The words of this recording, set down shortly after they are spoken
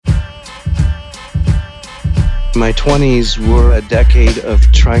My 20s were a decade of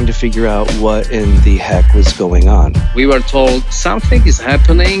trying to figure out what in the heck was going on. We were told something is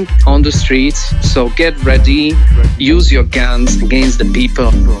happening on the streets, so get ready, use your guns against the people.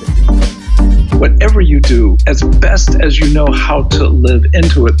 Whatever you do, as best as you know how to live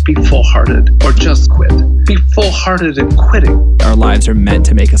into it, be full-hearted or just quit. Be full-hearted in quitting. Our lives are meant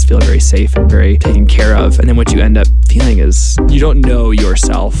to make us feel very safe and very taken care of. And then what you end up feeling is you don't know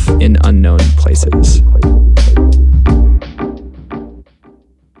yourself in unknown places.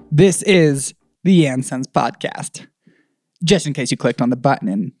 This is the Yan Sons Podcast. Just in case you clicked on the button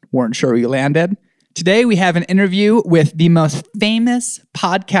and weren't sure where you landed, today we have an interview with the most famous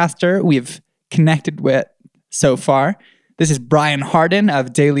podcaster we've connected with so far. This is Brian Hardin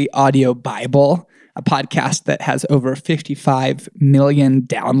of Daily Audio Bible, a podcast that has over 55 million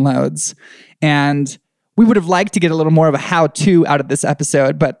downloads. And we would have liked to get a little more of a how-to out of this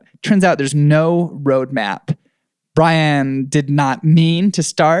episode, but turns out there's no roadmap. Brian did not mean to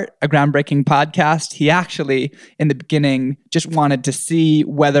start a groundbreaking podcast. He actually, in the beginning, just wanted to see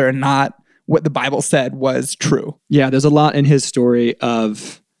whether or not what the Bible said was true. Yeah, there's a lot in his story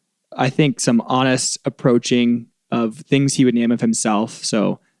of, I think, some honest approaching of things he would name of himself.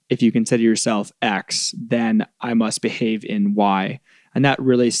 So if you consider yourself X, then I must behave in Y. And that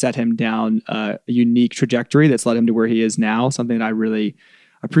really set him down a unique trajectory that's led him to where he is now, something that I really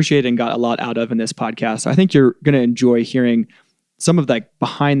appreciated and got a lot out of in this podcast. So I think you're going to enjoy hearing some of like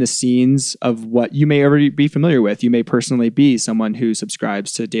behind the scenes of what you may already be familiar with. You may personally be someone who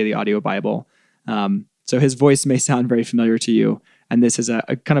subscribes to Daily Audio Bible. So his voice may sound very familiar to you. And this is a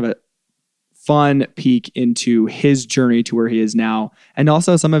kind of a fun peek into his journey to where he is now. And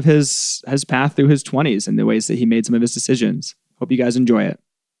also some of his path through his 20s and the ways that he made some of his decisions. Hope you guys enjoy it.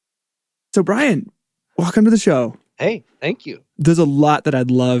 So Brian, welcome to the show. Hey, thank you. There's a lot that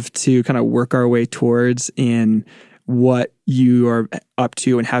I'd love to kind of work our way towards in what you are up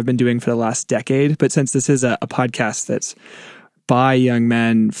to and have been doing for the last decade. But since this is a podcast that's by young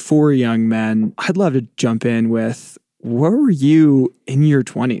men, for young men, I'd love to jump in with, where were you in your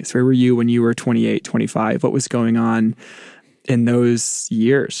 20s? Where were you when you were 28, 25? What was going on in those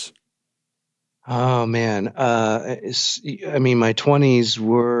years? Oh, man. My 20s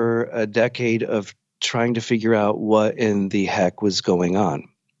were a decade of trying to figure out what in the heck was going on.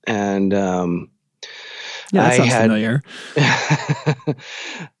 And that sounds familiar.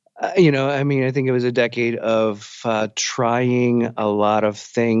 I think it was a decade of trying a lot of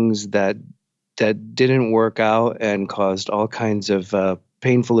things that didn't work out and caused all kinds of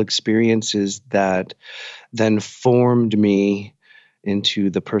painful experiences that then formed me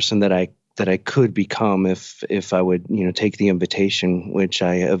into the person that I could become if I would, take the invitation, which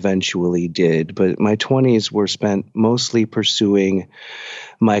I eventually did. But my 20s were spent mostly pursuing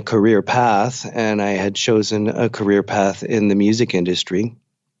my career path, and I had chosen a career path in the music industry.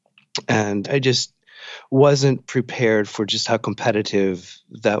 And I just wasn't prepared for just how competitive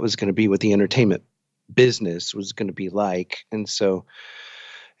that was going to be, what the entertainment business was going to be like. And so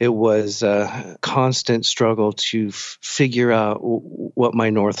it was a constant struggle to figure out what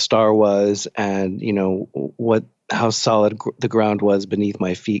my North Star was and, how solid the ground was beneath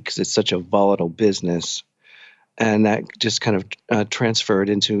my feet, because it's such a volatile business. And that just kind of transferred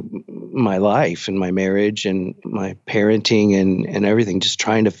into my life and my marriage and my parenting and everything, just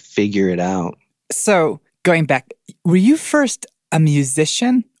trying to figure it out. So going back, were you first a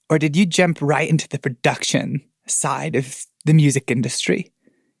musician or did you jump right into the production side of the music industry?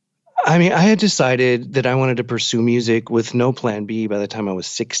 I had decided that I wanted to pursue music with no plan B by the time I was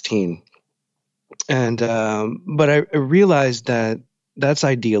 16. And, but I realized that that's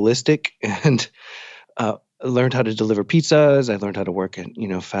idealistic, and I learned how to deliver pizzas. I learned how to work at,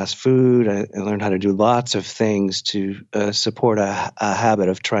 fast food. I learned how to do lots of things to support a habit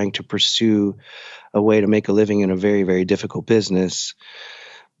of trying to pursue a way to make a living in a very, very difficult business.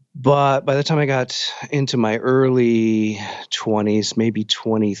 But by the time I got into my early 20s, maybe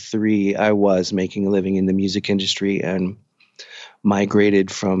 23, I was making a living in the music industry and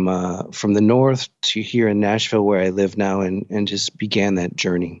migrated from the north to here in Nashville, where I live now, and just began that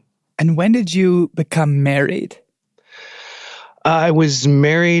journey. And when did you become married? I was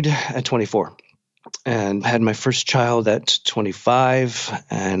married at 24 and had my first child at 25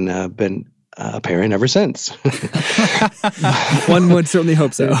 and been a parent ever since. One would certainly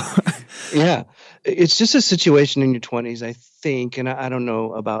hope so. Yeah. It's just a situation in your 20s, I think, and I don't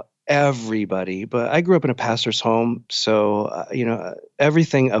know about everybody, but I grew up in a pastor's home. So,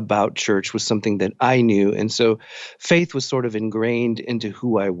 everything about church was something that I knew. And so faith was sort of ingrained into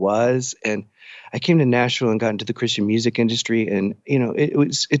who I was. And I came to Nashville and got into the Christian music industry. And,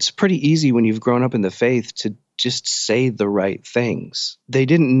 it's pretty easy when you've grown up in the faith to just say the right things. They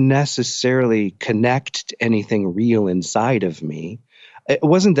didn't necessarily connect to anything real inside of me. It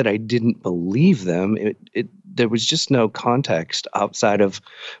wasn't that I didn't believe them. There was just no context outside of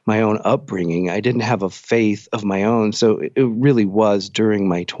my own upbringing. I didn't have a faith of my own. So it really was during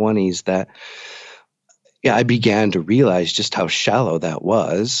my 20s that I began to realize just how shallow that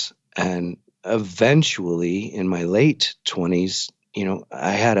was. And eventually in my late 20s,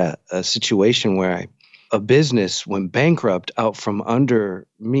 I had a situation where a business went bankrupt out from under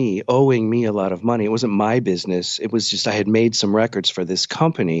me, owing me a lot of money. It wasn't my business. It was just I had made some records for this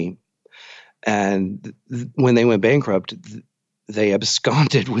company. And when they went bankrupt, they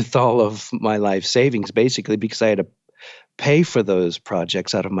absconded with all of my life savings, basically, because I had to pay for those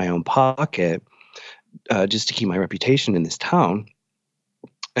projects out of my own pocket just to keep my reputation in this town.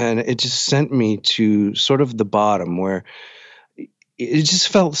 And it just sent me to sort of the bottom where it just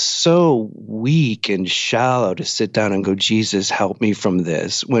felt so weak and shallow to sit down and go, Jesus, help me from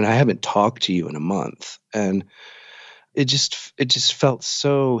this, when I haven't talked to you in a month. And it just felt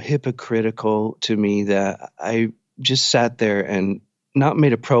so hypocritical to me that I just sat there and not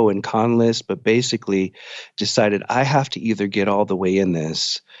made a pro and con list, but basically decided I have to either get all the way in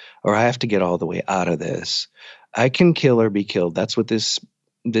this or I have to get all the way out of this. I can kill or be killed. That's what this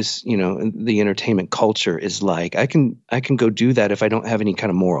the entertainment culture is like. I can go do that if I don't have any kind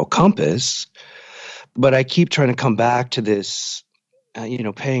of moral compass, but I keep trying to come back to this,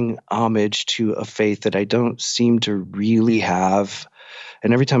 paying homage to a faith that I don't seem to really have.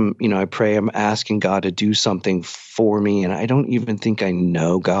 And every time, I pray, I'm asking God to do something for me, and I don't even think I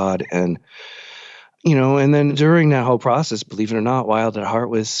know God. And and then during that whole process, believe it or not, Wild at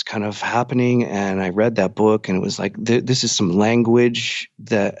Heart was kind of happening. And I read that book and it was like, this is some language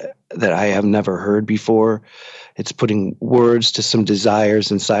that I have never heard before. It's putting words to some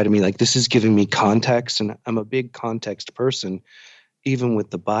desires inside of me. Like, this is giving me context. And I'm a big context person, even with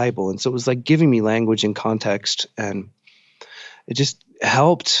the Bible. And so it was like giving me language and context, and it just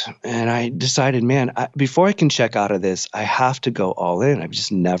helped. And I decided, man, before I can check out of this, I have to go all in. I've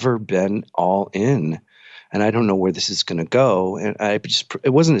just never been all in, and I don't know where this is going to go. And it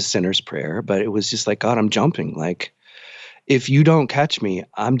wasn't a sinner's prayer, but it was just like, God, I'm jumping. Like, if you don't catch me,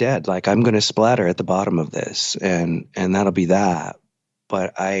 I'm dead. Like, I'm going to splatter at the bottom of this, and that'll be that.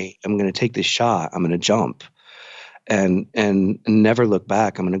 But I'm going to take this shot. I'm going to jump and never look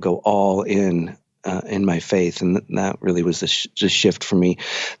back. I'm going to go all in my faith. And that really was the shift for me.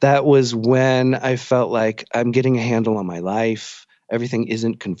 That was when I felt like I'm getting a handle on my life. Everything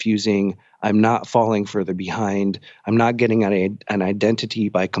isn't confusing. I'm not falling further behind. I'm not getting an identity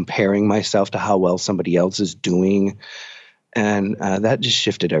by comparing myself to how well somebody else is doing. And that just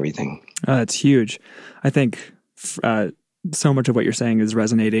shifted everything. That's huge. I think so much of what you're saying is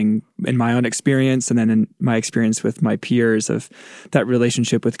resonating in my own experience, and then in my experience with my peers, of that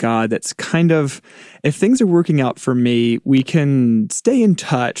relationship with God. That's kind of, if things are working out for me, we can stay in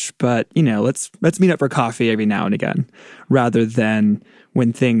touch, but let's meet up for coffee every now and again, rather than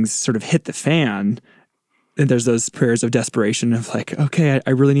when things sort of hit the fan. And there's those prayers of desperation of like, okay, I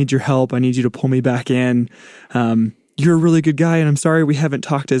really need your help. I need you to pull me back in. You're a really good guy, and I'm sorry we haven't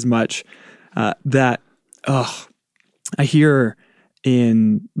talked as much. I hear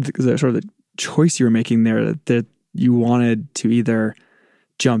in the sort of the choice you were making there that you wanted to either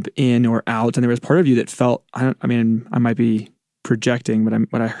jump in or out. And there was part of you that felt, I might be projecting, but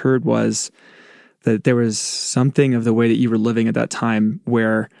what I heard was that there was something of the way that you were living at that time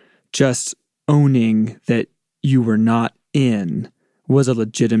where just owning that you were not in was a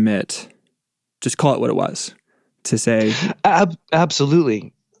legitimate, just call it what it was, to say.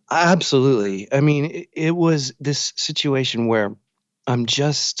 Absolutely. Absolutely. I mean, it was this situation where I'm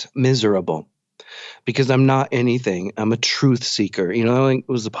just miserable because I'm not anything. I'm a truth seeker. I think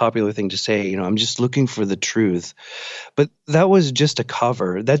it was the popular thing to say, I'm just looking for the truth. But that was just a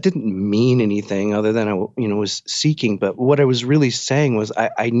cover. That didn't mean anything other than I was seeking. But what I was really saying was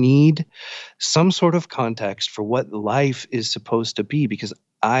I need some sort of context for what life is supposed to be, because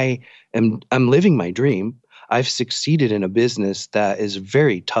I'm living my dream. I've succeeded in a business that is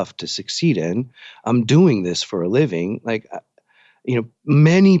very tough to succeed in. I'm doing this for a living. Like,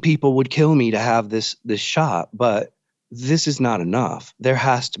 many people would kill me to have this shot, but this is not enough. There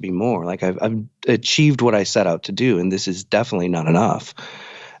has to be more. Like, I've achieved what I set out to do, and this is definitely not enough.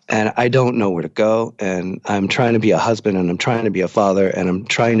 And I don't know where to go. And I'm trying to be a husband, and I'm trying to be a father, and I'm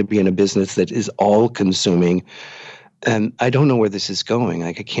trying to be in a business that is all consuming. And I don't know where this is going.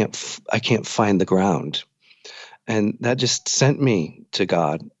 Like, I can't find the ground. And that just sent me to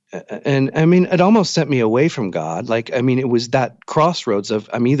God. And it almost sent me away from God. Like, it was that crossroads of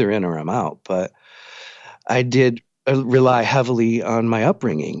I'm either in or I'm out. But I did rely heavily on my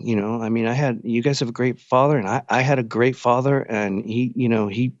upbringing. I mean, you guys have a great father, and I had a great father, and he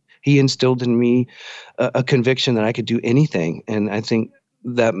instilled in me a conviction that I could do anything. And I think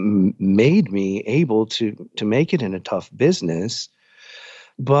that made me able to make it in a tough business.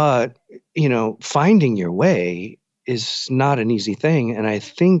 But, finding your way is not an easy thing. And I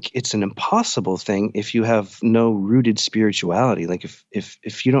think it's an impossible thing if you have no rooted spirituality. Like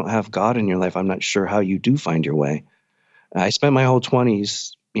if you don't have God in your life, I'm not sure how you do find your way. I spent my whole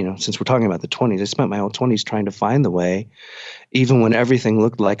 20s, since we're talking about the 20s, I spent my whole 20s trying to find the way, even when everything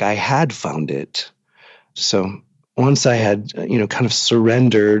looked like I had found it. So once I had, kind of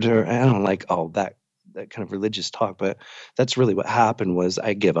surrendered, or I don't like all that kind of religious talk, but that's really what happened was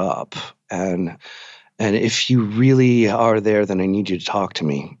I give up. And if you really are there, then I need you to talk to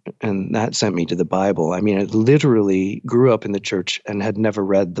me. And that sent me to the Bible. I mean, I literally grew up in the church and had never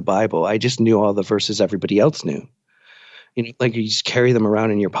read the Bible. I just knew all the verses everybody else knew. Like you just carry them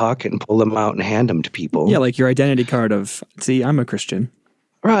around in your pocket and pull them out and hand them to people. Yeah, like your identity card of, see, I'm a Christian.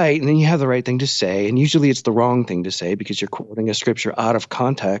 Right, and then you have the right thing to say, and usually it's the wrong thing to say because you're quoting a scripture out of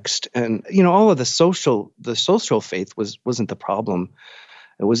context. And all of the social faith wasn't the problem.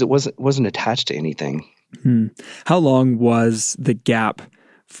 It wasn't attached to anything. How long was the gap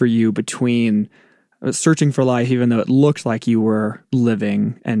for you between searching for life, even though it looked like you were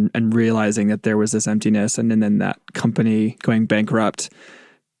living, and realizing that there was this emptiness, and then that company going bankrupt?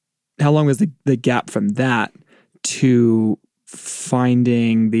 How long was the gap from that to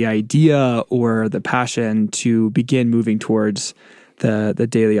finding the idea or the passion to begin moving towards the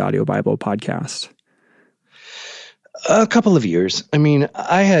Daily Audio Bible podcast? A couple of years. I mean,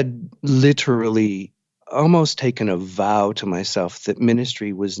 I had literally almost taken a vow to myself that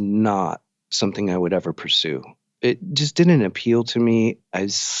ministry was not something I would ever pursue. It just didn't appeal to me.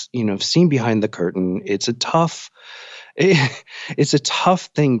 I've seen behind the curtain. It's a tough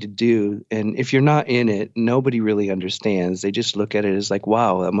thing to do. And if you're not in it, nobody really understands. They just look at it as like,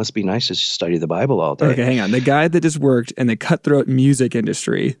 wow, that must be nice to study the Bible all day. Okay, hang on. The guy that just worked in the cutthroat music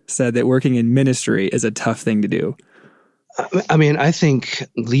industry said that working in ministry is a tough thing to do. I mean, I think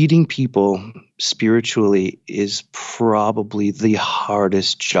leading people spiritually is probably the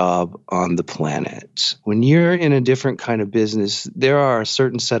hardest job on the planet. When you're in a different kind of business, there are a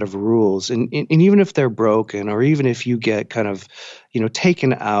certain set of rules. And even if they're broken, or even if you get kind of,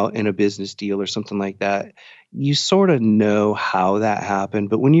 taken out in a business deal or something like that, you sort of know how that happened.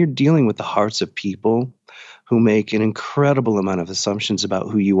 But when you're dealing with the hearts of people who make an incredible amount of assumptions about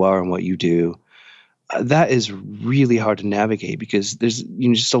who you are and what you do, that is really hard to navigate, because there's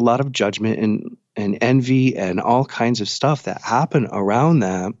just a lot of judgment and envy and all kinds of stuff that happen around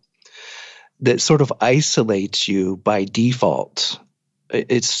that sort of isolates you by default.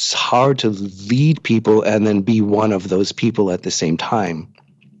 It's hard to lead people and then be one of those people at the same time.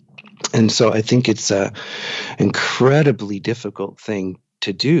 And so I think it's an incredibly difficult thing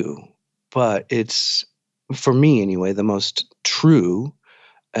to do, but it's, for me anyway, the most true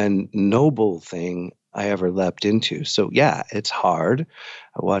and noble thing I ever leapt into. So yeah, it's hard.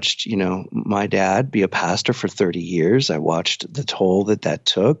 I watched, my dad be a pastor for 30 years. I watched the toll that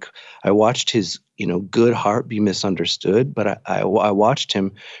took. I watched his, good heart be misunderstood, but I watched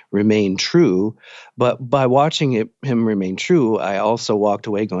him remain true. But by watching him remain true, I also walked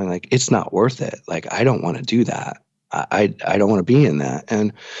away going like, it's not worth it. Like, I don't want to do that. I don't want to be in that.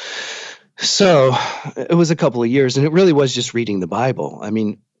 And so it was a couple of years, and it really was just reading the Bible. I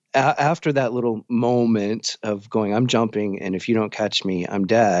mean, after that little moment of going, I'm jumping, and if you don't catch me, I'm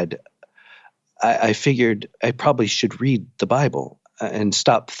dead, I figured I probably should read the Bible and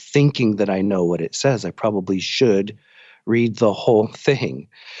stop thinking that I know what it says. I probably should read the whole thing.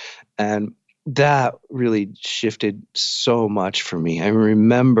 And that really shifted so much for me. I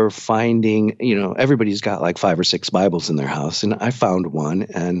remember finding, everybody's got like 5 or 6 Bibles in their house, and I found one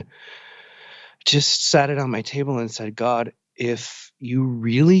and just sat it on my table and said, God, if you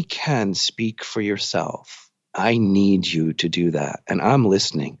really can speak for yourself, I need you to do that. And I'm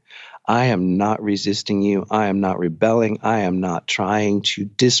listening. I am not resisting you. I am not rebelling. I am not trying to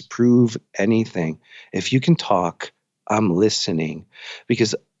disprove anything. If you can talk, I'm listening,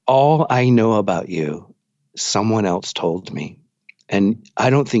 because all I know about you, someone else told me. And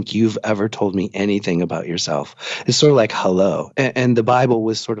I don't think you've ever told me anything about yourself. It's sort of like hello. And the Bible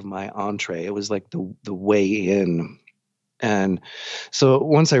was sort of my entree. It was like the way in. And so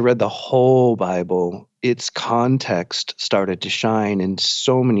once I read the whole Bible, its context started to shine, and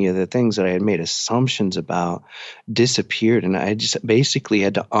so many of the things that I had made assumptions about disappeared. And I just basically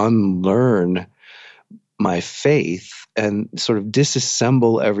had to unlearn my faith and sort of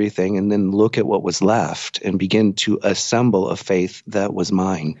disassemble everything and then look at what was left and begin to assemble a faith that was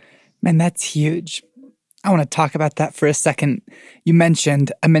mine. Man, that's huge. I want to talk about that for a second. You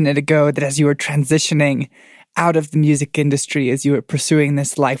mentioned a minute ago that as you were transitioning out of the music industry, as you were pursuing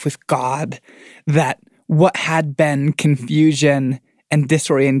this life with God, that what had been confusion and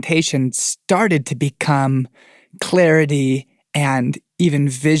disorientation started to become clarity and even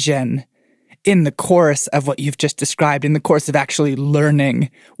vision in the course of what you've just described, in the course of actually learning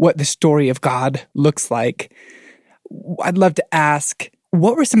what the story of God looks like. I'd love to ask,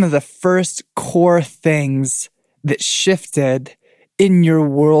 what were some of the first core things that shifted in your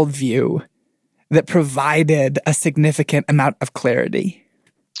worldview that provided a significant amount of clarity?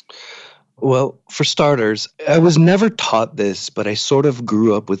 Well, for starters, I was never taught this, but I sort of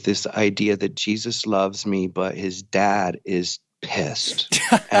grew up with this idea that Jesus loves me, but his dad is pissed.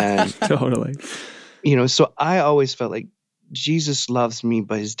 And, Totally. so I always felt like Jesus loves me,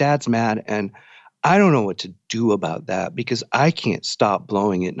 but his dad's mad. And I don't know what to do about that because I can't stop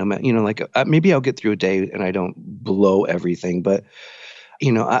blowing it. No matter, maybe I'll get through a day and I don't blow everything, but,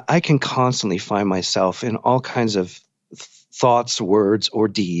 I can constantly find myself in all kinds of thoughts, words, or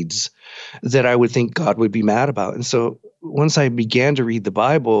deeds that I would think God would be mad about. And so once I began to read the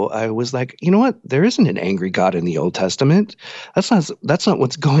Bible, I was like, you know what? There isn't an angry God in the Old Testament. That's not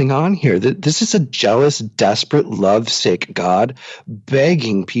what's going on here. This is a jealous, desperate, lovesick God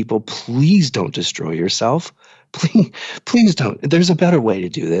begging people, please don't destroy yourself. Please don't. There's a better way to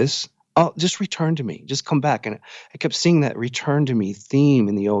do this. Just return to me. Just come back. And I kept seeing that return to me theme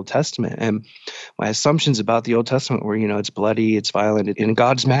in the Old Testament. And my assumptions about the Old Testament were, it's bloody, it's violent, and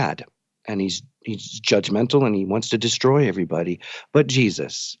God's mad. And he's judgmental and he wants to destroy everybody. But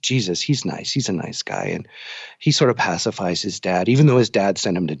Jesus, he's nice. He's a nice guy. And he sort of pacifies his dad, even though his dad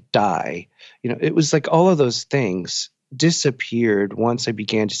sent him to die. It was like all of those things disappeared once I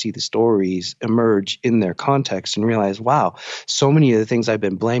began to see the stories emerge in their context and realize, wow, so many of the things I've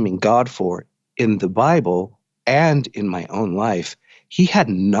been blaming God for in the Bible and in my own life, he had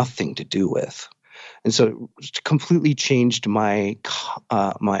nothing to do with. And so it completely changed my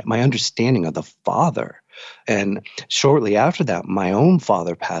understanding of the Father. And shortly after that, my own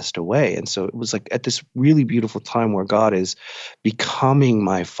father passed away. And so it was like at this really beautiful time where God is becoming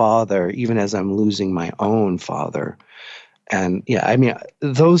my father, even as I'm losing my own father. And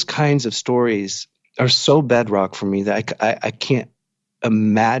those kinds of stories are so bedrock for me that I can't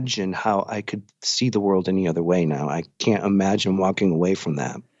imagine how I could see the world any other way now. I can't imagine walking away from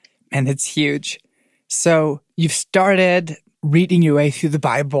that. And it's huge. So you've started reading your way through the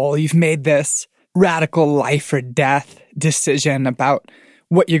Bible. You've made this radical life or death decision about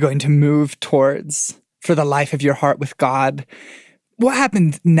what you're going to move towards for the life of your heart with God. What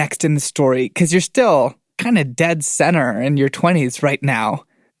happened next in the story? Because you're still kind of dead center in your 20s right now.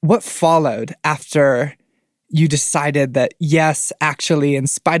 What followed after you decided that, yes, actually, in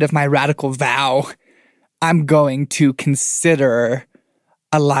spite of my radical vow, I'm going to consider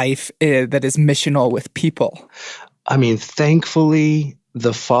a life that is missional with people? Thankfully,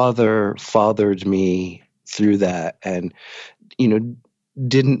 the Father fathered me through that and,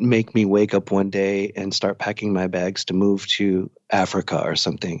 didn't make me wake up one day and start packing my bags to move to Africa or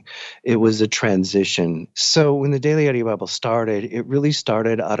something. It was a transition. So when the Daily Audio Bible started, it really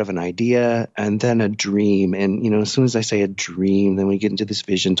started out of an idea and then a dream. And, as soon as I say a dream, then we get into this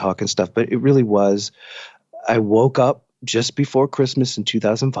vision talk and stuff. But it really was, I woke up just before Christmas in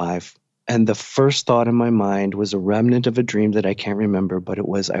 2005. And the first thought in my mind was a remnant of a dream that I can't remember, but it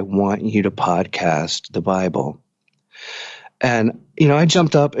was, I want you to podcast the Bible. And, I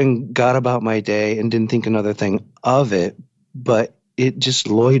jumped up and got about my day and didn't think another thing of it, but it just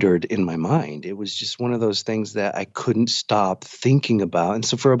loitered in my mind. It was just one of those things that I couldn't stop thinking about. And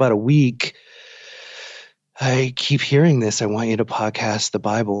so for about a week, I keep hearing this, I want you to podcast the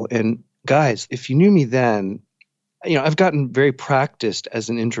Bible. And guys, if you knew me then, I've gotten very practiced as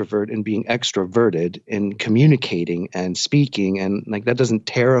an introvert in being extroverted in communicating and speaking. And that doesn't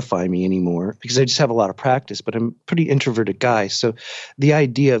terrify me anymore because I just have a lot of practice, but I'm a pretty introverted guy. So the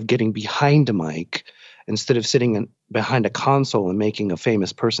idea of getting behind a mic instead of sitting behind a console and making a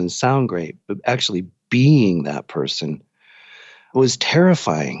famous person sound great, but actually being that person was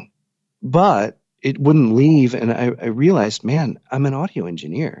terrifying. But it wouldn't leave. And I realized, man, I'm an audio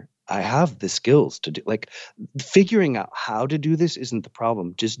engineer. I have the skills to do, figuring out how to do this isn't the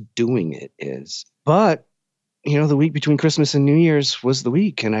problem. Just doing it is. But, the week between Christmas and New Year's was the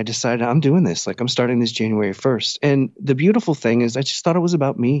week. And I decided I'm doing this. I'm starting this January 1st. And the beautiful thing is I just thought it was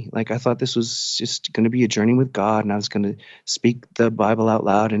about me. I thought this was just going to be a journey with God. And I was going to speak the Bible out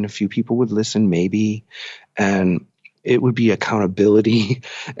loud and a few people would listen maybe. And it would be accountability,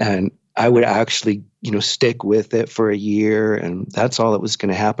 and I would actually, stick with it for a year, and that's all that was going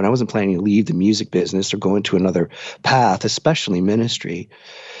to happen. I wasn't planning to leave the music business or go into another path, especially ministry.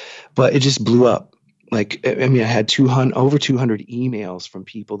 But it just blew up. Like, I mean, I had over 200 emails from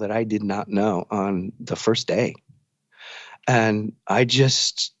people that I did not know on the first day. And I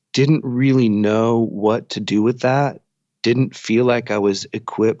just didn't really know what to do with that. Didn't feel like I was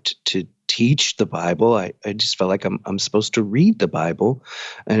equipped to teach the Bible. I just felt like I'm supposed to read the Bible,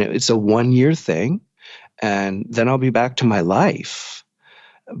 and it's a 1-year thing, and then I'll be back to my life.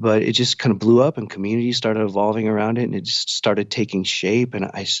 But it just kind of blew up, and community started evolving around it, and it just started taking shape.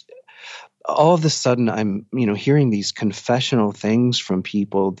 And all of a sudden, I'm hearing these confessional things from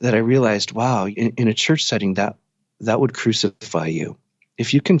people that I realized, wow, in a church setting, that would crucify you.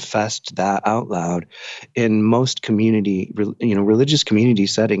 If you confessed that out loud in most religious community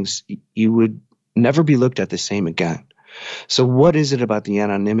settings, you would never be looked at the same again. So what is it about the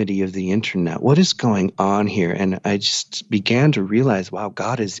anonymity of the internet? What is going on here? And I just began to realize, wow,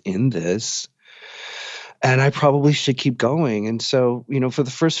 God is in this, and I probably should keep going. And so, for the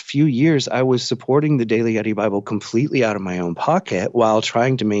first few years, I was supporting the Daily Eddy Bible completely out of my own pocket while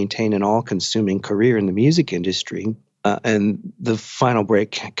trying to maintain an all-consuming career in the music industry. And the final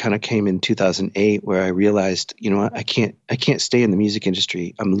break kind of came in 2008, where I realized, I can't stay in the music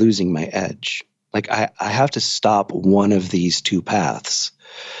industry. I'm losing my edge. Like, I have to stop one of these two paths.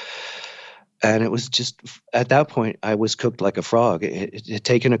 And it was just, at that point, I was cooked like a frog. It had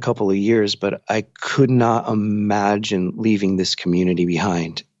taken a couple of years, but I could not imagine leaving this community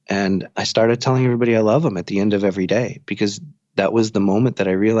behind. And I started telling everybody I love them at the end of every day, because that was the moment that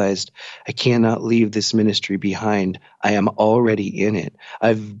I realized I cannot leave this ministry behind. I am already in it.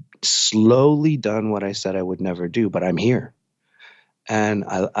 I've slowly done what I said I would never do, but I'm here. And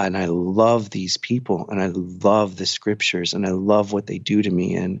I love these people, and I love the scriptures, and I love what they do to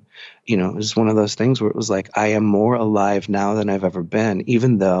me. And, it was one of those things where it was like, I am more alive now than I've ever been,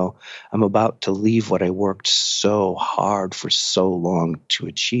 even though I'm about to leave what I worked so hard for so long to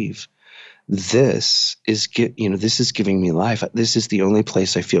achieve. This is giving me life. This is the only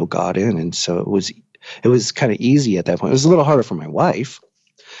place I feel God in. And so it was kind of easy at that point. It was a little harder for my wife,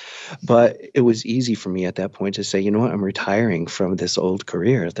 but it was easy for me at that point to say, you know what, I'm retiring from this old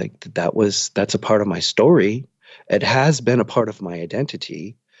career. Like, that's a part of my story. It has been a part of my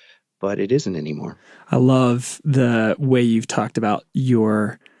identity, but it isn't anymore. I love the way you've talked about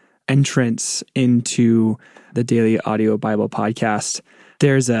your entrance into the Daily Audio Bible podcast.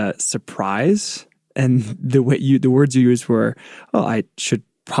 There's a surprise, and the words you used were, "Oh, I should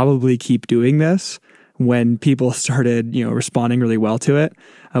probably keep doing this." When people started, responding really well to it,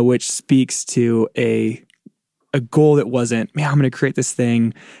 which speaks to a goal that wasn't, man, I'm going to create this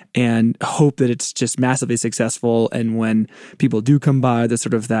thing and hope that it's just massively successful. And when people do come by, there's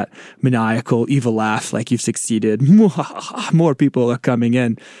sort of that maniacal, evil laugh, like you've succeeded. More people are coming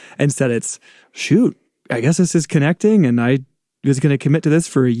in. Instead, it's, shoot, I guess this is connecting, and I was going to commit to this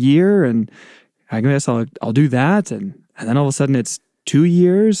for a year, and I guess I'll do that. And then all of a sudden it's 2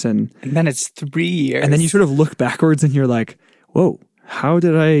 years, and then it's 3 years. And then you sort of look backwards and you're like, whoa, how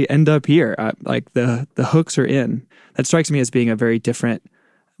did I end up here? Like the hooks are in. That strikes me as being a very different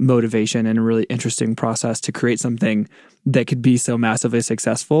motivation and a really interesting process to create something that could be so massively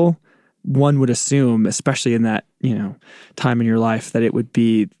successful. One would assume, especially in that, time in your life, that it would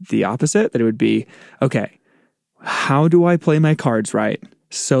be the opposite, that it would be, okay, how do I play my cards right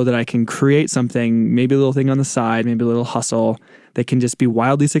so that I can create something, maybe a little thing on the side, maybe a little hustle that can just be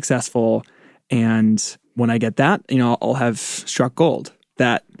wildly successful. And when I get that, I'll have struck gold.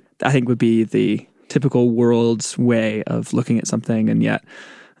 That I think would be the typical world's way of looking at something. And yet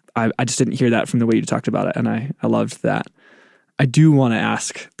I just didn't hear that from the way you talked about it. And I loved that. I do want to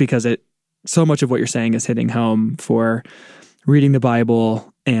ask, because so much of what you're saying is hitting home for reading the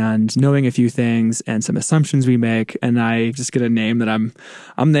Bible and knowing a few things and some assumptions we make. And I just get a name that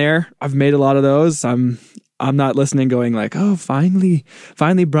I'm there. I've made a lot of those. I'm not listening going like, oh, finally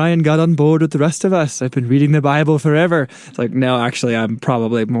Brian got on board with the rest of us. I've been reading the Bible forever. It's like, no, actually I'm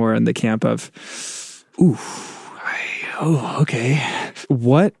probably more in the camp of, okay.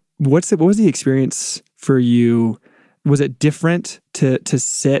 What was the experience for you? Was it different to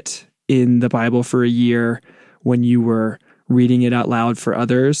sit in the Bible for a year when you were reading it out loud for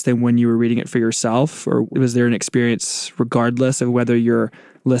others than when you were reading it for yourself? Or was there an experience regardless of whether you're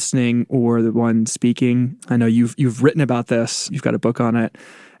listening or the one speaking? I know you've written about this, you've got a book on it,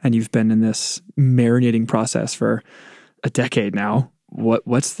 and you've been in this marinating process for a decade now.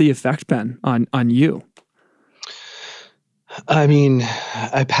 What's the effect been on you? I mean,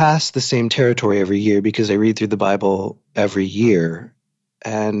 I pass the same territory every year because I read through the Bible every year.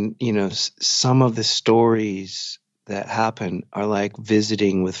 And, some of the stories that happen are like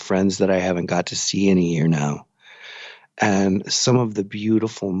visiting with friends that I haven't got to see in a year now. And some of the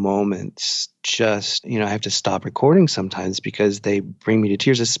beautiful moments just, I have to stop recording sometimes because they bring me to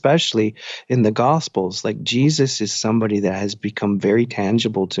tears, especially in the Gospels. Like Jesus is somebody that has become very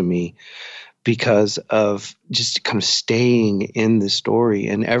tangible to me because of just kind of staying in the story.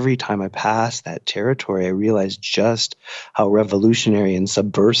 And every time I pass that territory, I realize just how revolutionary and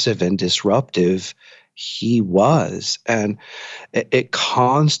subversive and disruptive he was. And it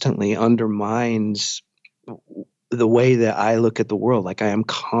constantly undermines the way that I look at the world. Like I am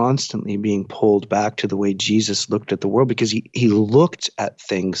constantly being pulled back to the way Jesus looked at the world, because he looked at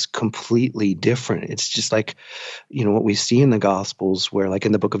things completely different. It's just like, what we see in the Gospels, where like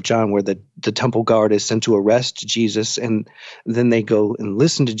in the book of John, where the temple guard is sent to arrest Jesus, and then they go and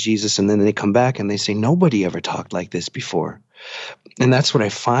listen to Jesus, and then they come back and they say, nobody ever talked like this before. And that's what I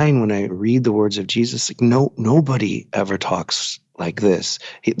find when I read the words of Jesus. Like nobody ever talks like this.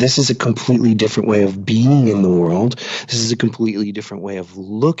 This is a completely different way of being in the world. This is a completely different way of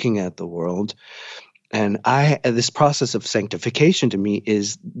looking at the world. And this process of sanctification to me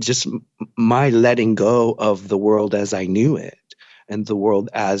is just my letting go of the world as I knew it and the world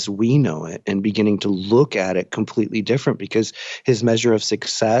as we know it, and beginning to look at it completely different, because his measure of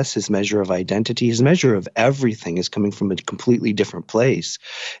success, his measure of identity, his measure of everything is coming from a completely different place.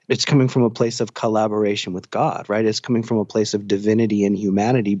 It's coming from a place of collaboration with God, right? It's coming from a place of divinity and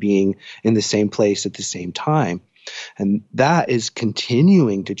humanity being in the same place at the same time. And that is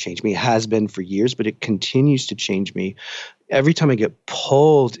continuing to change me. It has been for years, but it continues to change me. Every time I get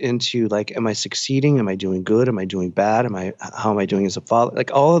pulled into like, am I succeeding? Am I doing good? Am I doing bad? How am I doing as a father?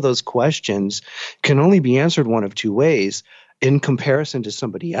 Like all of those questions can only be answered one of two ways: in comparison to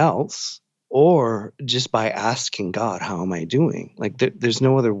somebody else, or just by asking God, how am I doing? Like there's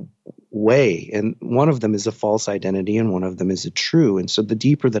no other way. And one of them is a false identity and one of them is a true. And so the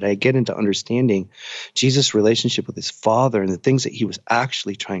deeper that I get into understanding Jesus' relationship with his Father and the things that he was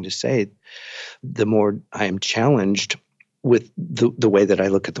actually trying to say, the more I am challenged with the way that I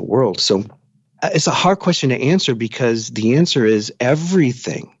look at the world. So it's a hard question to answer, because the answer is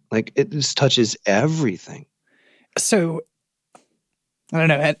everything. Like it just touches everything. So I don't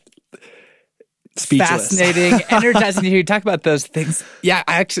know. Speechless. Fascinating, energizing to hear you talk about those things. Yeah,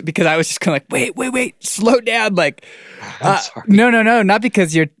 because I was just kind of like, wait, slow down. Like, no, not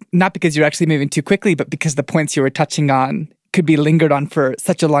because you're actually moving too quickly, but because the points you were touching on could be lingered on for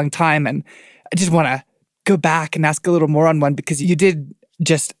such a long time. And I just want to go back and ask a little more on one, because you did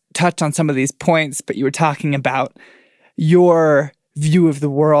just touch on some of these points, but you were talking about your view of the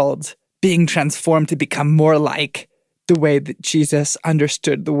world being transformed to become more like the way that Jesus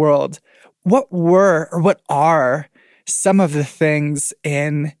understood the world. What are some of the things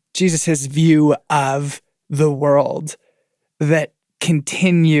in Jesus' view of the world that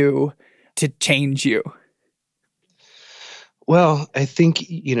continue to change you? Well, I think,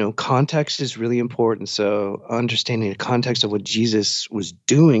 context is really important. So understanding the context of what Jesus was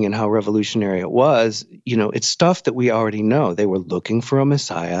doing and how revolutionary it was, it's stuff that we already know. They were looking for a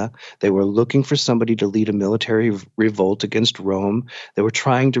Messiah. They were looking for somebody to lead a military revolt against Rome. They were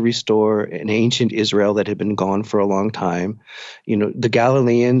trying to restore an ancient Israel that had been gone for a long time. The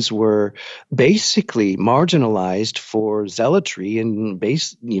Galileans were basically marginalized for zealotry and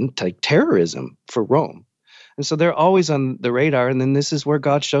like terrorism for Rome. And so they're always on the radar. And then this is where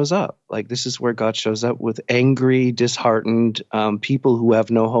God shows up. Like this is where God shows up with angry, disheartened people who have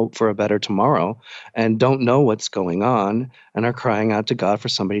no hope for a better tomorrow and don't know what's going on and are crying out to God for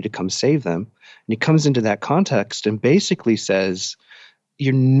somebody to come save them. And he comes into that context and basically says,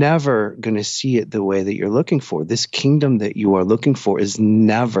 you're never going to see it the way that you're looking for. This kingdom that you are looking for is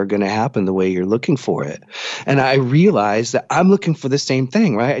never going to happen the way you're looking for it. And I realize that I'm looking for the same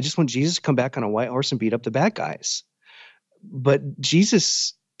thing, right? I just want Jesus to come back on a white horse and beat up the bad guys. But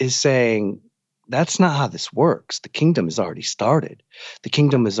Jesus is saying, that's not how this works. The kingdom has already started. The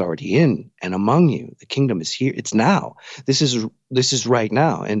kingdom is already in and among you. The kingdom is here. It's now. This is right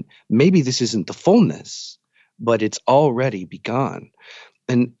now. And maybe this isn't the fullness, but it's already begun.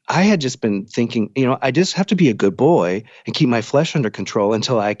 And I had just been thinking, I just have to be a good boy and keep my flesh under control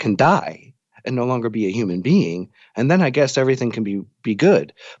until I can die and no longer be a human being. And then I guess everything can be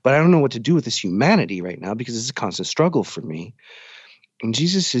good. But I don't know what to do with this humanity right now, because it's a constant struggle for me. And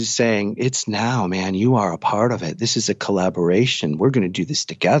Jesus is saying, it's now, man. You are a part of it. This is a collaboration. We're going to do this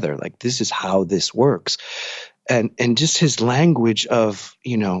together. Like this is how this works. And just his language of,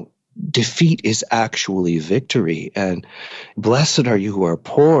 defeat is actually victory. And blessed are you who are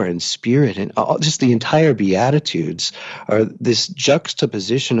poor in spirit, and just the entire Beatitudes are this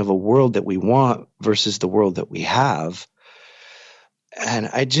juxtaposition of a world that we want versus the world that we have. And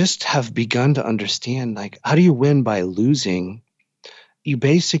I just have begun to understand, like, how do you win by losing? You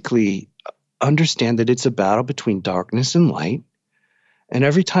basically understand that it's a battle between darkness and light. And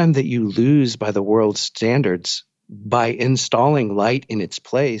every time that you lose by the world's standards, by installing light in its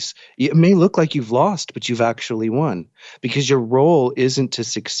place, it may look like you've lost, but you've actually won, because your role isn't to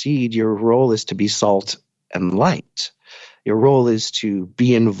succeed. Your role is to be salt and light. Your role is to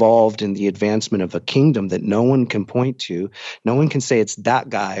be involved in the advancement of a kingdom that no one can point to. No one can say it's that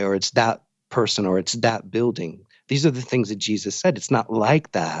guy or it's that person or it's that building. These are the things that Jesus said. It's not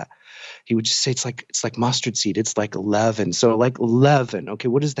like that. He would just say it's like mustard seed. It's like leaven. So like leaven. Okay,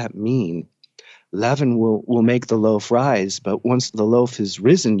 what does that mean? Leaven will make the loaf rise, but once the loaf is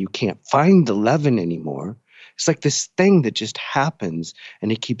risen, you can't find the leaven anymore. It's like this thing that just happens,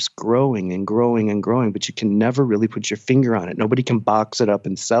 and it keeps growing and growing and growing, but you can never really put your finger on it. Nobody can box it up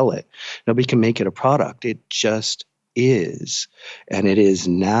and sell it. Nobody can make it a product. It just is, and it is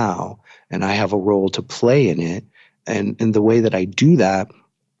now, and I have a role to play in it. And the way that I do that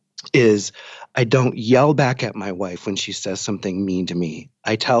is I don't yell back at my wife when she says something mean to me.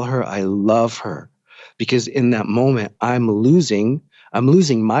 I tell her I love her, because in that moment I'm losing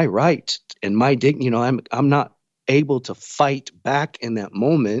my right and my dignity. I'm not able to fight back in that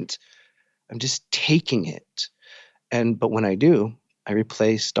moment. I'm just taking it. But when I do, I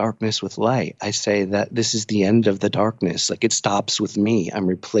replace darkness with light. I say that this is the end of the darkness. Like, it stops with me. I'm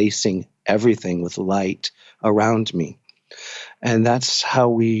replacing everything with light around me. And that's how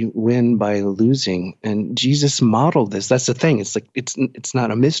we win by losing. And Jesus modeled this. That's the thing. It's like it's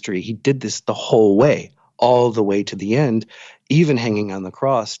not a mystery. He did this the whole way, all the way to the end, even hanging on the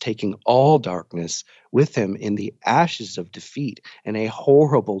cross, taking all darkness with him in the ashes of defeat and a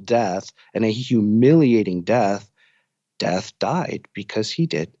horrible death and a humiliating death. Death died because he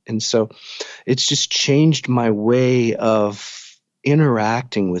did. And so it's just changed my way of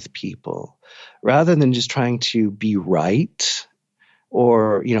interacting with people. Rather than just trying to be right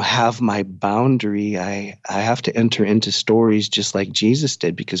or, have my boundary, I have to enter into stories just like Jesus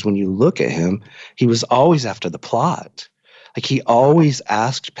did, because when you look at him, he was always after the plot. Like, he always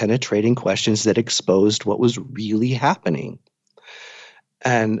asked penetrating questions that exposed what was really happening.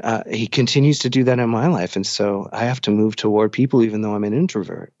 And he continues to do that in my life. And so I have to move toward people, even though I'm an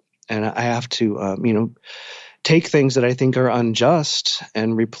introvert. And I have to, take things that I think are unjust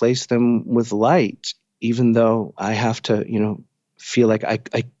and replace them with light, even though I have to, feel like I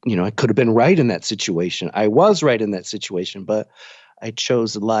could have been right in that situation. I was right in that situation, but I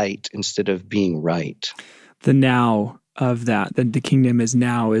chose light instead of being right. The now of that, the kingdom is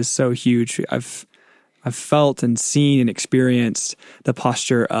now, is so huge. I've felt and seen and experienced the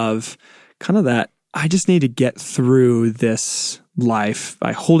posture of kind of that, I just need to get through this life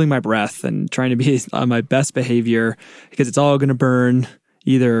by holding my breath and trying to be on my best behavior, because it's all going to burn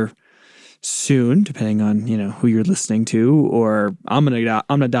either soon, depending on, who you're listening to, or I'm going to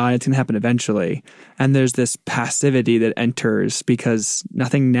die. It's going to happen eventually. And there's this passivity that enters because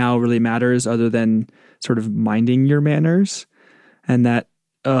nothing now really matters other than sort of minding your manners. And that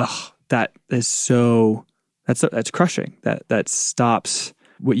is that's crushing. That stops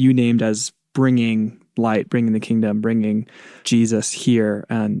what you named as bringing light, bringing the kingdom, bringing Jesus here.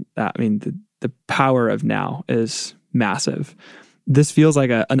 And the power of now is massive. This feels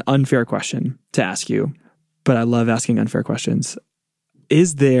like an unfair question to ask you, but I love asking unfair questions.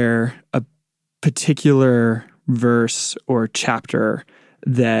 Is there a particular verse or chapter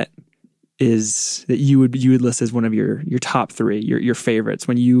that you would list as one of your top three, your favorites,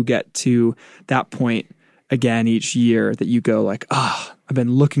 when you get to that point again each year, that you go like, I've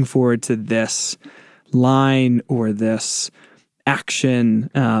been looking forward to this line or this action?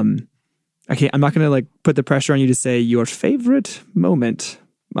 I'm not going to put the pressure on you to say your favorite moment.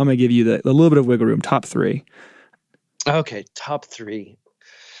 I'm going to give you the little bit of wiggle room. Top three. Okay, top three.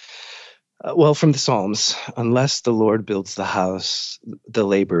 Well, from the Psalms, unless the Lord builds the house, the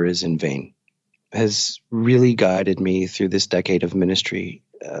labor is in vain, has really guided me through this decade of ministry,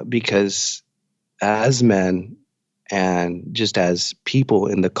 because as men and just as people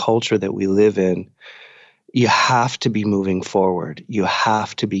in the culture that we live in, you have to be moving forward. You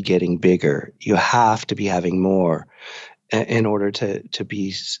have to be getting bigger. You have to be having more in order to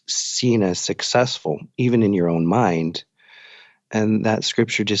be seen as successful, even in your own mind. And that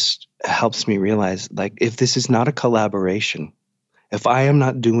scripture just helps me realize, if this is not a collaboration, if I am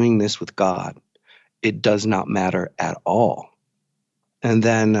not doing this with God, it does not matter at all. And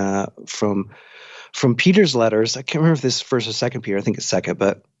then from Peter's letters, I can't remember if this is first or second Peter, I think it's second,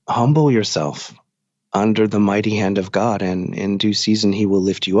 but humble yourself under the mighty hand of God, and in due season he will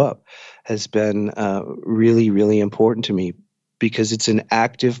lift you up, has been really, really important to me, because it's an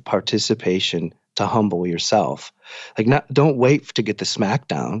active participation to humble yourself. Like, don't wait to get the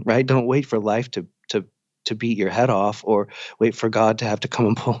smackdown, right? Don't wait for life to beat your head off, or wait for God to have to come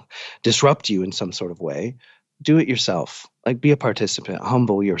and disrupt you in some sort of way. Do it yourself. Like, be a participant,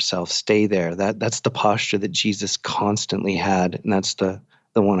 humble yourself, stay there. That's the posture that Jesus constantly had, and that's the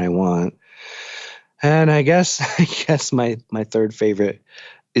one I want. And I guess my third favorite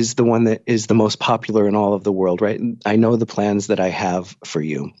is the one that is the most popular in all of the world, right? I know the plans that I have for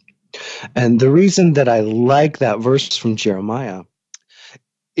you. And the reason that I like that verse from Jeremiah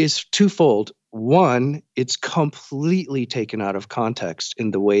is twofold. One, it's completely taken out of context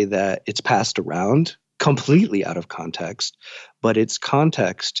in the way that it's passed around, completely out of context, but its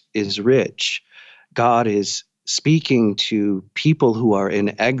context is rich. God is speaking to people who are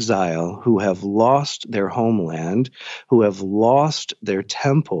in exile, who have lost their homeland, who have lost their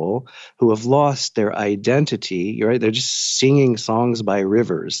temple, who have lost their identity. You're right. They're just singing songs by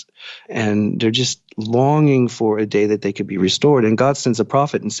rivers, and they're just longing for a day that they could be restored. And God sends a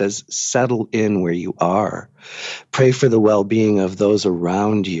prophet and says, settle in where you are. Pray for the well-being of those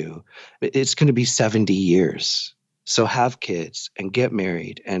around you. It's going to be 70 years. So have kids and get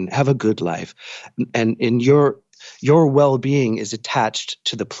married and have a good life. And in your well-being is attached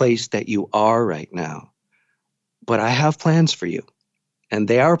to the place that you are right now. But I have plans for you, and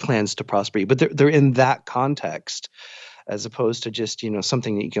they are plans to prosper you. But they're in that context, as opposed to just,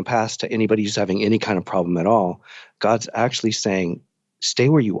 something that you can pass to anybody who's having any kind of problem at all. God's actually saying, stay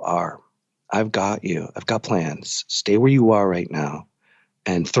where you are. I've got you. I've got plans. Stay where you are right now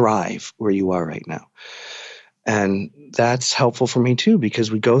and thrive where you are right now. And that's helpful for me too,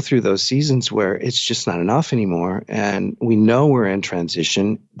 because we go through those seasons where it's just not enough anymore. And we know we're in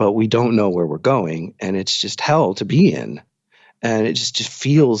transition, but we don't know where we're going. And it's just hell to be in. And it just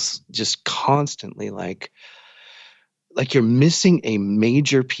feels just constantly like you're missing a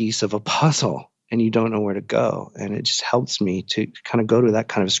major piece of a puzzle and you don't know where to go. And it just helps me to kind of go to that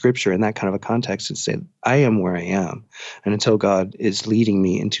kind of scripture and that kind of a context and say, I am where I am. And until God is leading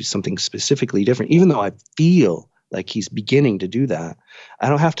me into something specifically different, even though I feel like he's beginning to do that, I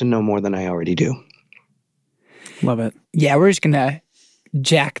don't have to know more than I already do. Love it. Yeah, we're just going to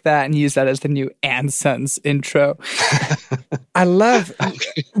jack that and use that as the new And Sons intro. I love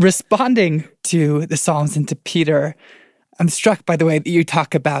responding to the Psalms and to Peter. I'm struck by the way that you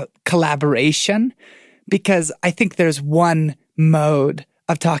talk about collaboration, because I think there's one mode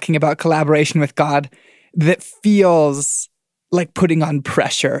of talking about collaboration with God that feels like putting on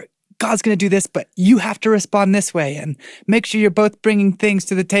pressure. God's going to do this, but you have to respond this way and make sure you're both bringing things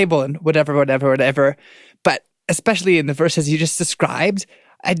to the table and whatever. But especially in the verses you just described,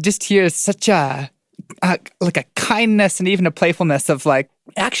 I just hear such a kindness and even a playfulness of like,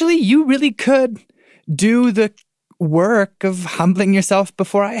 actually, you really could do the work of humbling yourself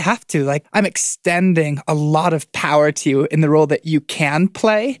before I have to. Like, I'm extending a lot of power to you in the role that you can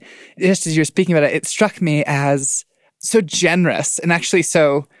play. Just as you're speaking about it, it struck me as so generous and actually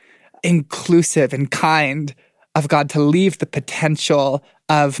so inclusive and kind of God to leave the potential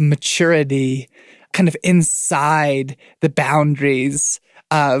of maturity kind of inside the boundaries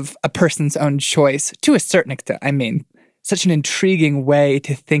of a person's own choice to a certain extent. I mean, such an intriguing way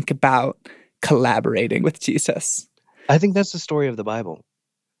to think about collaborating with Jesus. I think that's the story of the Bible.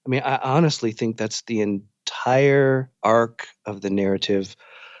 I mean, I honestly think that's the entire arc of the narrative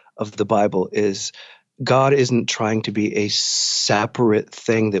of the Bible is God isn't trying to be a separate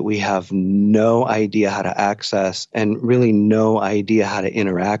thing that we have no idea how to access and really no idea how to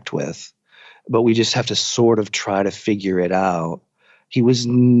interact with, but we just have to sort of try to figure it out. He was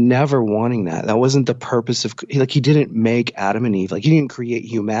never wanting that. That wasn't the purpose of, he didn't make Adam and Eve. He didn't create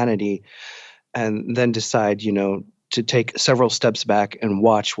humanity and then decide, to take several steps back and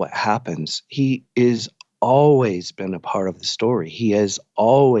watch what happens. He is always been a part of the story. He has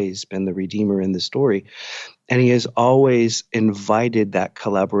always been the Redeemer in the story. And he has always invited that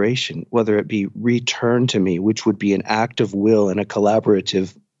collaboration, whether it be return to me, which would be an act of will and a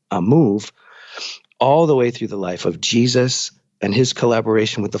collaborative move, all the way through the life of Jesus and his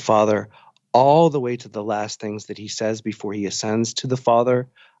collaboration with the Father, all the way to the last things that he says before he ascends to the Father.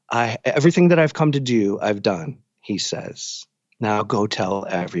 Everything that I've come to do, I've done, he says. Now go tell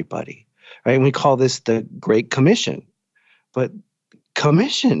everybody. Right? And we call this the Great Commission. But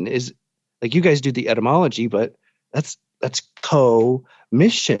commission is, like, you guys do the etymology, but that's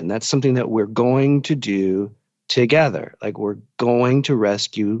co-mission. That's something that we're going to do together. Like, we're going to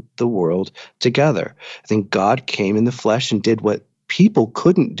rescue the world together. I think God came in the flesh and did what people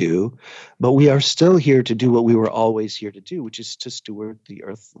couldn't do, but we are still here to do what we were always here to do, which is to steward the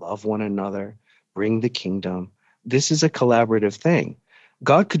earth, love one another, bring the kingdom. This is a collaborative thing.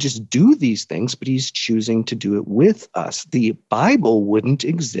 God could just do these things, but he's choosing to do it with us. The Bible wouldn't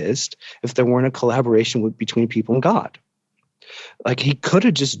exist if there weren't a collaboration between people and God. Like, he could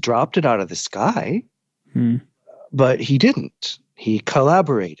have just dropped it out of the sky, but he didn't. He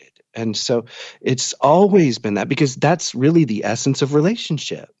collaborated. And so it's always been that, because that's really the essence of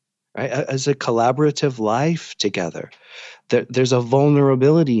relationship, right? As a collaborative life together, there's a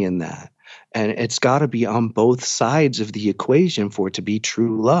vulnerability in that. And it's got to be on both sides of the equation for it to be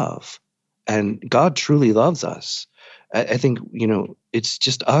true love. And God truly loves us. I think, it's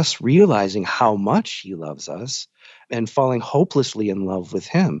just us realizing how much he loves us and falling hopelessly in love with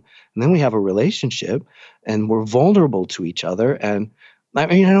him. And then we have a relationship and we're vulnerable to each other. And I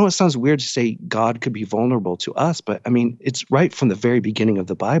know it sounds weird to say God could be vulnerable to us, but it's right from the very beginning of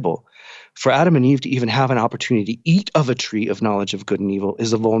the Bible. For Adam and Eve to even have an opportunity to eat of a tree of knowledge of good and evil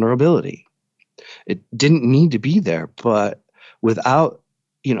is a vulnerability. It didn't need to be there, but without,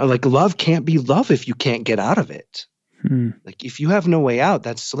 love can't be love if you can't get out of it. Like, if you have no way out,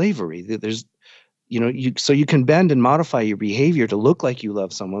 that's slavery. There's, so you can bend and modify your behavior to look like you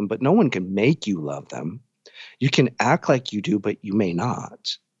love someone, but no one can make you love them. You can act like you do, but you may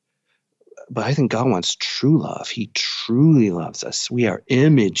not. But I think God wants true love. He truly loves us. We are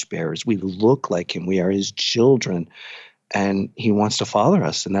image bearers. We look like him. We are his children. And he wants to father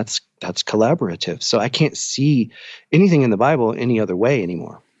us. And that's collaborative. So I can't see anything in the Bible any other way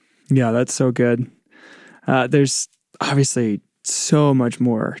anymore. Yeah, that's so good. There's obviously so much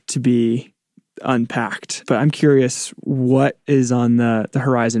more to be unpacked, but I'm curious, what is on the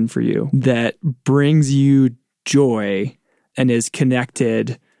horizon for you that brings you joy and is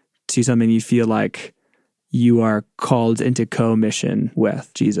connected to something you feel like you are called into co-mission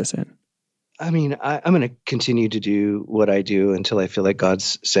with Jesus in? I'm going to continue to do what I do until I feel like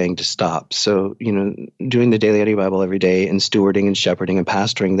God's saying to stop. So, doing the Daily Audio Bible every day and stewarding and shepherding and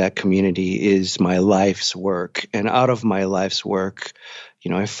pastoring that community is my life's work. And out of my life's work,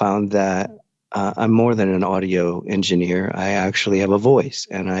 I found that I'm more than an audio engineer. I actually have a voice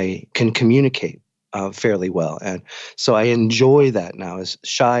and I can communicate fairly well. And so I enjoy that now. As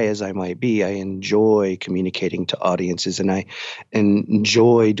shy as I might be, I enjoy communicating to audiences, and I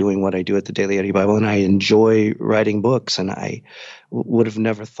enjoy doing what I do at the Daily Audio Bible, and I enjoy writing books, and I would have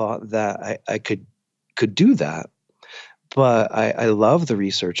never thought that I could do that. But I love the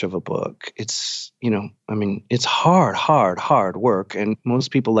research of a book. It's, it's hard work. And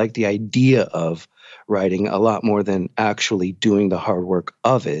most people like the idea of writing a lot more than actually doing the hard work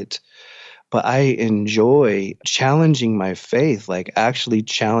of it. But I enjoy challenging my faith, like actually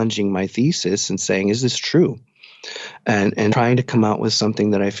challenging my thesis and saying, is this true? And trying to come out with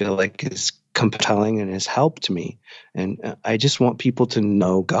something that I feel like is compelling and has helped me. And I just want people to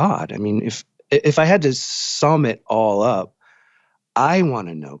know God. If I had to sum it all up, I want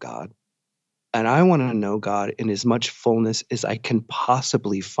to know God. And I want to know God in as much fullness as I can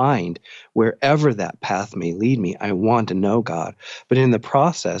possibly find, wherever that path may lead me. I want to know God. But in the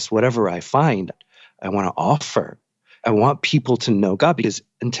process, whatever I find, I want to offer. I want people to know God, because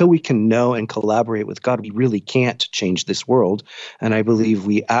until we can know and collaborate with God, we really can't change this world. And I believe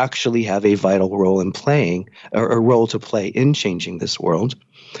we actually have a vital role in playing, or a role to play in changing this world.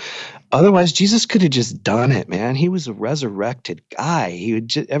 Otherwise, Jesus could have just done it, man. He was a resurrected guy.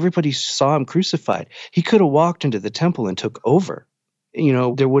 Everybody saw him crucified. He could have walked into the temple and took over.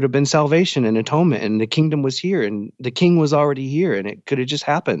 There would have been salvation and atonement, and the kingdom was here, and the king was already here, and it could have just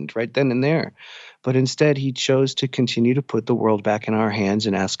happened right then and there. But instead, he chose to continue to put the world back in our hands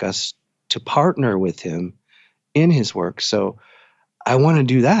and ask us to partner with him in his work. So I want to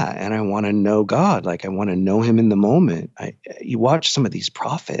do that, and I want to know God. Like, I want to know him in the moment. You watch some of these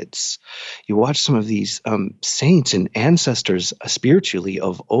prophets, you watch some of these saints and ancestors spiritually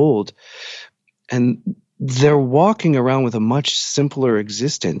of old, and they're walking around with a much simpler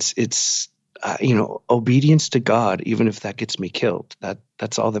existence. It's, obedience to God, even if that gets me killed.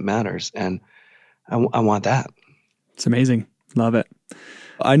 That's all that matters. And I want that. It's amazing. Love it.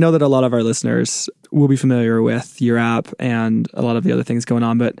 I know that a lot of our listeners will be familiar with your app and a lot of the other things going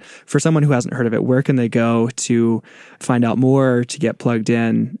on, but for someone who hasn't heard of it, where can they go to find out more, to get plugged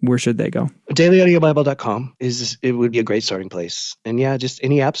in? Where should they go? DailyAudioBible.com would be a great starting place. And yeah, just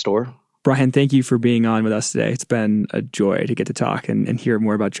any app store. Brian, thank you for being on with us today. It's been a joy to get to talk and hear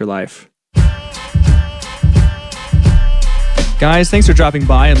more about your life. Guys, thanks for dropping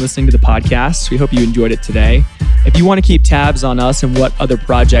by and listening to the podcast. We hope you enjoyed it today. If you want to keep tabs on us and what other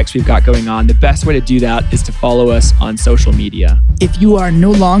projects we've got going on, the best way to do that is to follow us on social media. If you are no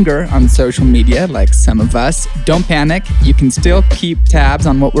longer on social media, like some of us, don't panic. You can still keep tabs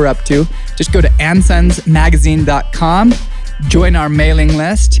on what we're up to. Just go to ansonsmagazine.com, join our mailing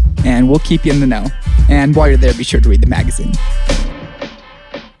list, and we'll keep you in the know. And while you're there, be sure to read the magazine.